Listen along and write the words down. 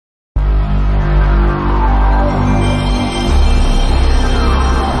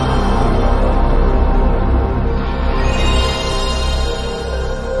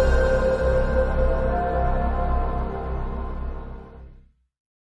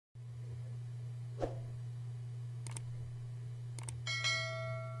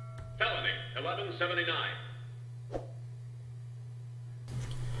1179.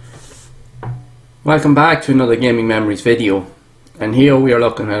 Welcome back to another Gaming Memories video, and here we are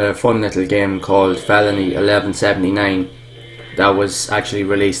looking at a fun little game called Felony 1179 that was actually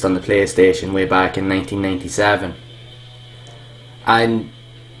released on the PlayStation way back in 1997. And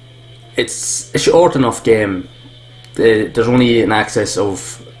it's a short enough game. There's only an access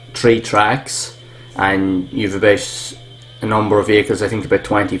of 3 tracks, and you've about a number of vehicles, I think about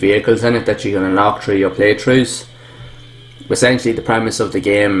 20 vehicles in it that you can unlock through your playthroughs. Essentially the premise of the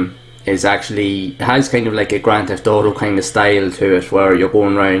game is actually, it has kind of like a Grand Theft Auto kind of style to it, where you're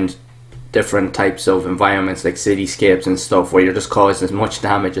going around different types of environments like cityscapes and stuff, where you're just causing as much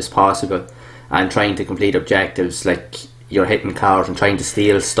damage as possible and trying to complete objectives, like you're hitting cars and trying to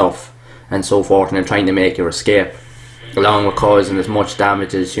steal stuff and so forth, and then trying to make your escape, along with causing as much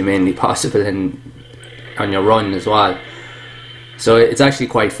damage as humanly possible on your run as well. So it's actually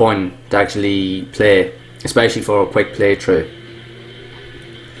quite fun to actually play, especially for a quick playthrough.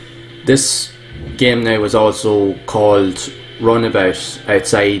 This game now was also called Runabout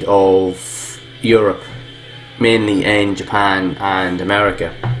outside of Europe, mainly in Japan and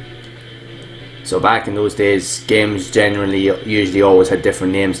America. So back in those days, games usually always had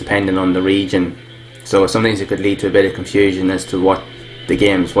different names depending on the region. So sometimes it could lead to a bit of confusion as to what the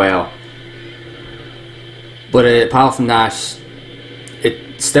games were. But apart from that,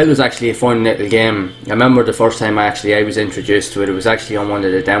 it still was actually a fun little game. I remember the first time I was introduced to it, it was actually on one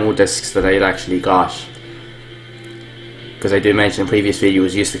of the demo discs that I had actually got. Because I do mention in previous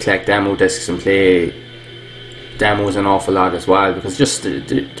videos, I used to collect demo discs and play demos an awful lot as well, because just to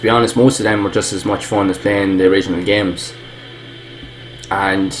be honest, most of them were just as much fun as playing the original games.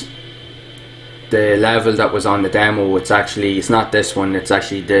 And the level that was on the demo, it's not this one, it's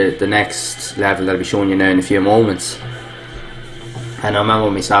actually the next level that I'll be showing you now in a few moments. And I remember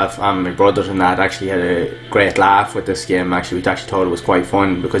myself and my brothers and that actually had a great laugh with this game. Actually, we actually thought it was quite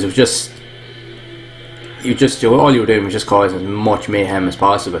fun, because it was just all you were doing was just causing as much mayhem as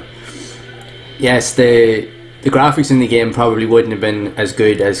possible. Yes, the graphics in the game probably wouldn't have been as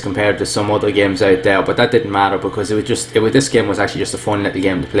good as compared to some other games out there, but that didn't matter, because this game was actually just a fun little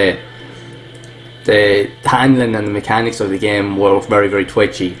game to play. The handling and the mechanics of the game were very, very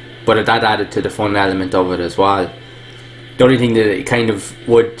twitchy, but that added to the fun element of it as well. The only thing that it kind of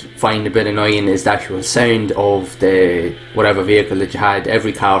would find a bit annoying is the actual sound of whatever vehicle that you had.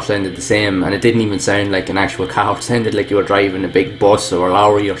 Every car sounded the same, and it didn't even sound like an actual car. It sounded like you were driving a big bus or a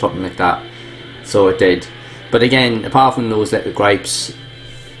lorry or something like that. So it did. But again, apart from those little gripes,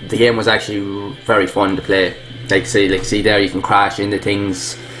 the game was actually very fun to play. See there, you can crash into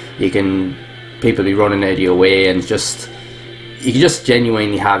things, people be running out of your way, and you can just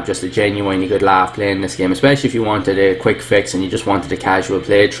genuinely have a genuinely good laugh playing this game, especially if you wanted a quick fix and you just wanted a casual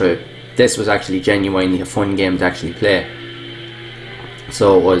playthrough. This was actually genuinely a fun game to actually play.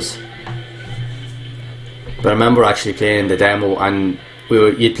 So it was. But I remember actually playing the demo, and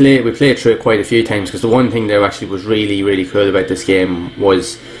we played through it quite a few times, because the one thing that actually was really, really cool about this game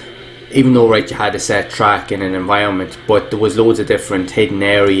was, even though you had a set track in an environment, but there was loads of different hidden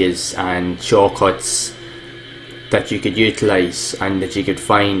areas and shortcuts that you could utilise and that you could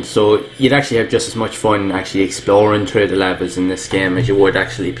find, so you'd actually have just as much fun actually exploring through the levels in this game as you would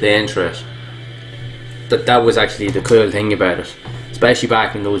actually playing through it. That was actually the cool thing about it, especially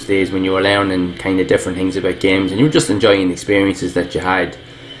back in those days when you were learning kind of different things about games and you were just enjoying the experiences that you had.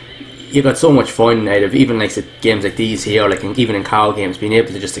 You got so much fun out of even like games like these here, like even in car games, being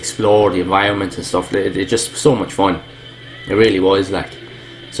able to just explore the environments and stuff. It's just so much fun. It really was like.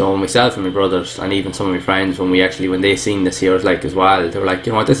 So myself and my brothers and even some of my friends, when they seen this here as well, they were like,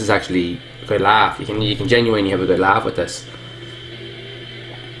 you know what, this is actually a good laugh. You can genuinely have a good laugh with this.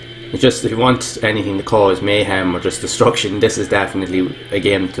 It's just, if you want anything to cause mayhem or just destruction, this is definitely a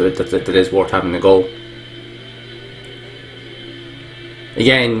game that is worth having a go.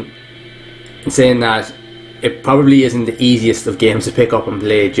 Again, in saying that, it probably isn't the easiest of games to pick up and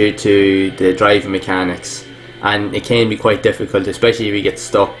play due to the driving mechanics. And it can be quite difficult, especially if you get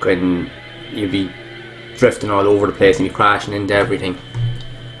stuck and you'll be drifting all over the place and you're crashing into everything.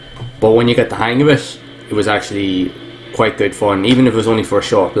 But when you get the hang of it, it was actually quite good fun. Even if it was only for a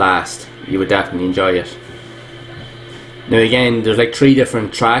short blast, you would definitely enjoy it. Now again, there's like 3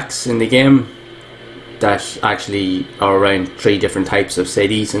 different tracks in the game that actually are around 3 different types of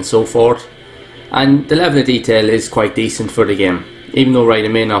cities and so forth. And the level of detail is quite decent for the game. Even though it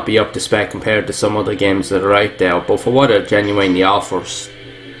may not be up to spec compared to some other games that are out there, but for what it genuinely offers,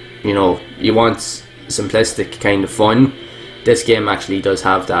 you know, you want simplistic kind of fun, this game actually does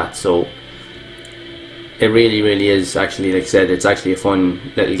have that. So It really, really is actually, like I said, it's actually a fun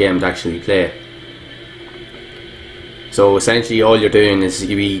little game to actually play. So essentially all you're doing is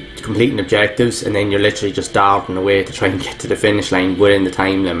you be completing objectives, and then you're literally just darting away to try and get to the finish line within the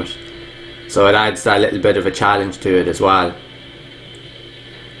time limit. So it adds that little bit of a challenge to it as well.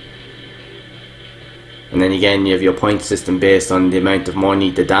 And then again, you have your point system based on the amount of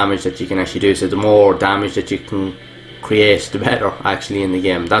money, the damage that you can actually do. So the more damage that you can create, the better actually in the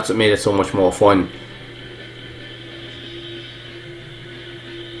game. That's what made it so much more fun.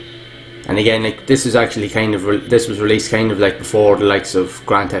 And again, like, this is actually kind of this was released kind of like before the likes of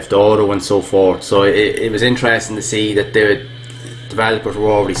Grand Theft Auto and so forth. So it was interesting to see that the developers were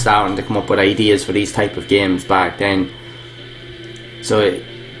already starting to come up with ideas for these type of games back then. So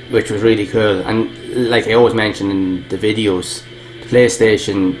which was really cool. And like I always mention in the videos, the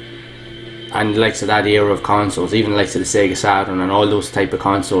PlayStation and the likes of that era of consoles, even the likes of the Sega Saturn and all those type of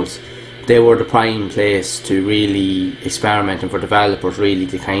consoles, they were the prime place to really experiment, and for developers really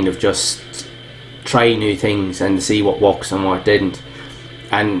to kind of just try new things and to see what works and what didn't.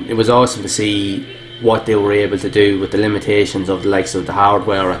 And it was awesome to see what they were able to do with the limitations of the likes of the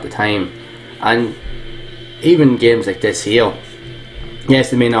hardware at the time. And even games like this here,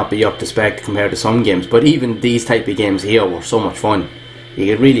 yes, they may not be up to spec compared to some games, but even these type of games here were so much fun. You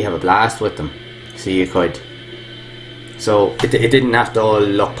could really have a blast with them, so you could. So it didn't have to all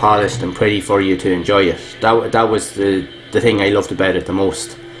look polished and pretty for you to enjoy it. That was the thing I loved about it the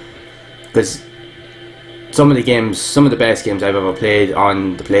most. Because some of the best games I've ever played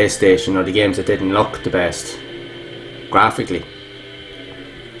on the PlayStation are the games that didn't look the best graphically.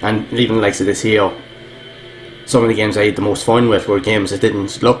 And even like this here, some of the games I had the most fun with were games that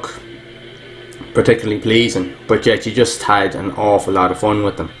didn't look particularly pleasing, but yet you just had an awful lot of fun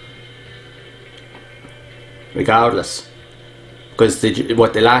with them regardless. Because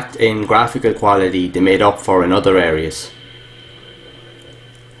what they lacked in graphical quality, they made up for in other areas.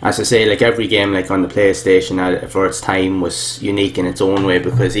 As I say, like every game like on the PlayStation for its time was unique in its own way,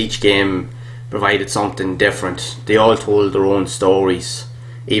 because each game provided something different. They all told their own stories,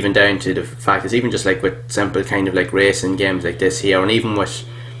 even down to the fact that even just like with simple kind of like racing games like this here, and even with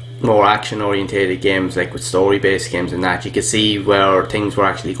more action orientated games like with story based games and that, you could see where things were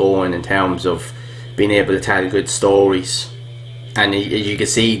actually going in terms of being able to tell good stories. And you can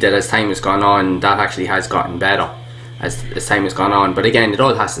see that as time has gone on, that actually has gotten better as time has gone on. But again, it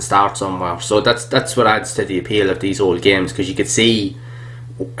all has to start somewhere. So that's what adds to the appeal of these old games, because you could see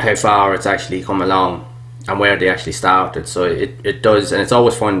how far it's actually come along and where they actually started. So it does, and it's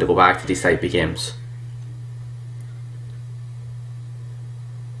always fun to go back to these type of games.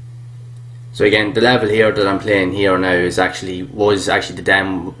 So again, the level here that I'm playing here now was actually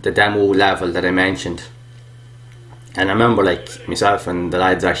the demo level that I mentioned. And I remember like myself and the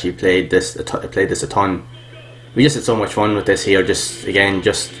lads actually played this a ton. We just had so much fun with this here.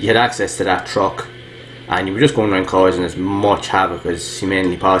 You had access to that truck, and you were just going around causing as much havoc as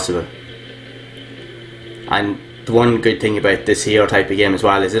humanly possible. And the one good thing about this here type of game as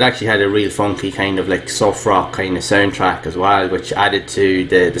well is it actually had a real funky kind of like soft rock kind of soundtrack as well, which added to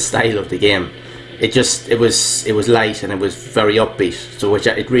the style of the game. It was light and it was very upbeat, so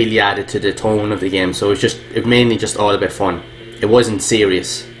it really added to the tone of the game. So it was mainly just all a bit fun. It wasn't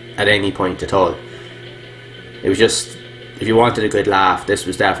serious at any point at all. It was just, if you wanted a good laugh, this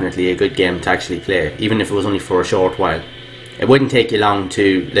was definitely a good game to actually play, even if it was only for a short while. It wouldn't take you long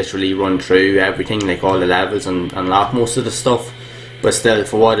to literally run through everything, like all the levels and unlock most of the stuff, but still,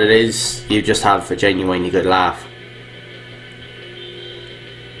 for what it is, you just have a genuinely good laugh.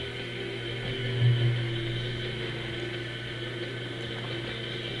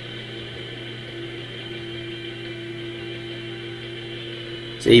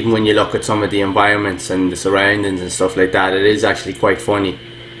 So even when you look at some of the environments and the surroundings and stuff like that, it is actually quite funny,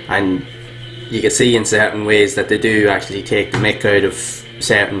 and you can see in certain ways that they do actually take the mick out of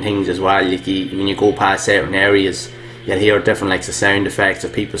certain things as well. When you go past certain areas, you'll hear different like the sound effects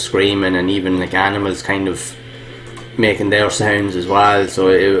of people screaming, and even like animals kind of making their sounds as well. So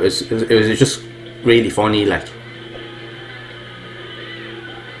it was just really funny, like.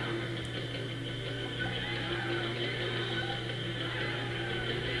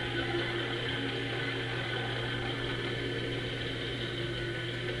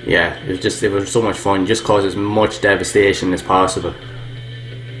 Yeah, it was so much fun. Just cause as much devastation as possible.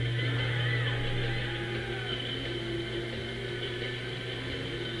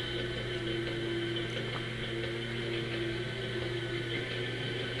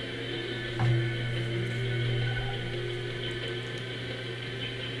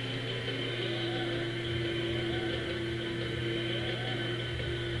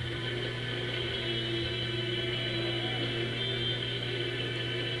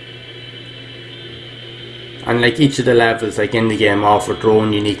 and like each of the levels like in the game offered their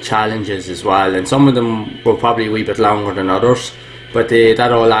own unique challenges as well, and some of them were probably a wee bit longer than others, but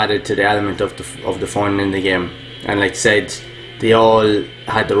that all added to the element of the fun in the game. And like I said, they all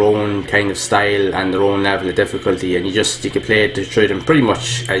had their own kind of style and their own level of difficulty, and you could play it through them pretty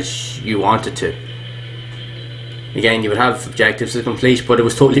much as you wanted to. Again, you would have objectives to complete, but it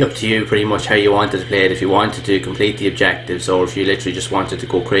was totally up to you pretty much how you wanted to play it, if you wanted to complete the objectives or if you literally just wanted to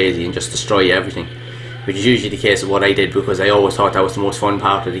go crazy and just destroy everything, which is usually the case of what I did, because I always thought that was the most fun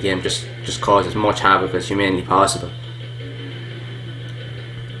part of the game, just cause as much havoc as humanly possible.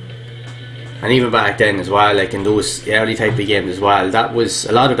 And even back then as well, like in those early type of games as well,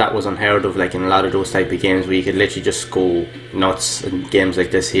 a lot of that was unheard of, like in a lot of those type of games where you could literally just go nuts in games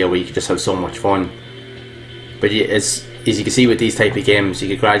like this here, where you could just have so much fun. But as you can see with these type of games, you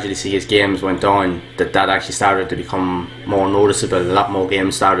could gradually see as games went on that actually started to become more noticeable. A lot more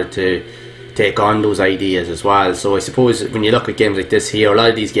games started to take on those ideas as well. So I suppose when you look at games like this here, a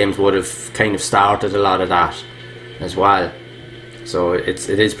lot of these games would have kind of started a lot of that as well. So it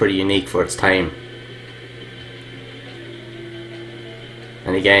is pretty unique for its time.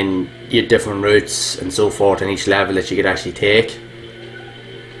 And again, you had different routes and so forth in each level that you could actually take.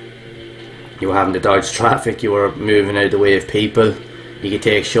 You were having to dodge traffic, you were moving out of the way of people, you could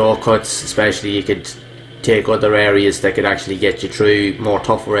take shortcuts, especially you could take other areas that could actually get you through more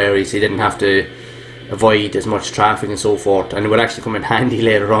tougher areas, so you didn't have to avoid as much traffic and so forth. And it would actually come in handy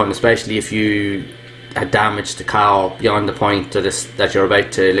later on, especially if you had damaged the car beyond the point that you're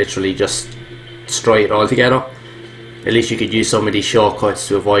about to literally just destroy it altogether. At least you could use some of these shortcuts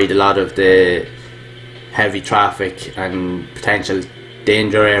to avoid a lot of the heavy traffic and potential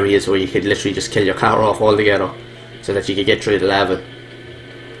danger areas where you could literally just kill your car off altogether so that you could get through the level.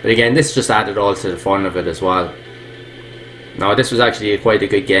 But again, this just added all to the fun of it as well. Now this was actually quite a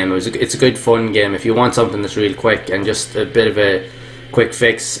good game. It's a good fun game. If you want something that's real quick and just a bit of a quick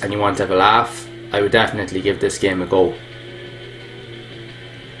fix and you want to have a laugh, I would definitely give this game a go.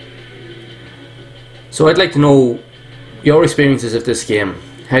 So I'd like to know your experiences of this game.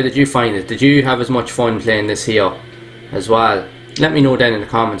 How did you find it? Did you have as much fun playing this here as well? Let me know down in the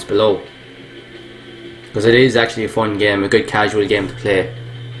comments below, because it is actually a fun game, a good casual game to play.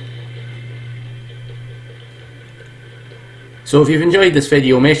 So if you've enjoyed this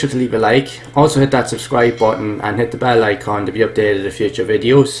video, make sure to leave a like. Also hit that subscribe button and hit the bell icon to be updated of future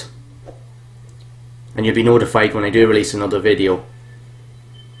videos, and you'll be notified when I do release another video.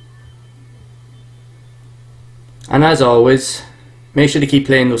 And as always, make sure to keep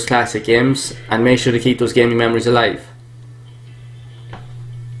playing those classic games and make sure to keep those gaming memories alive.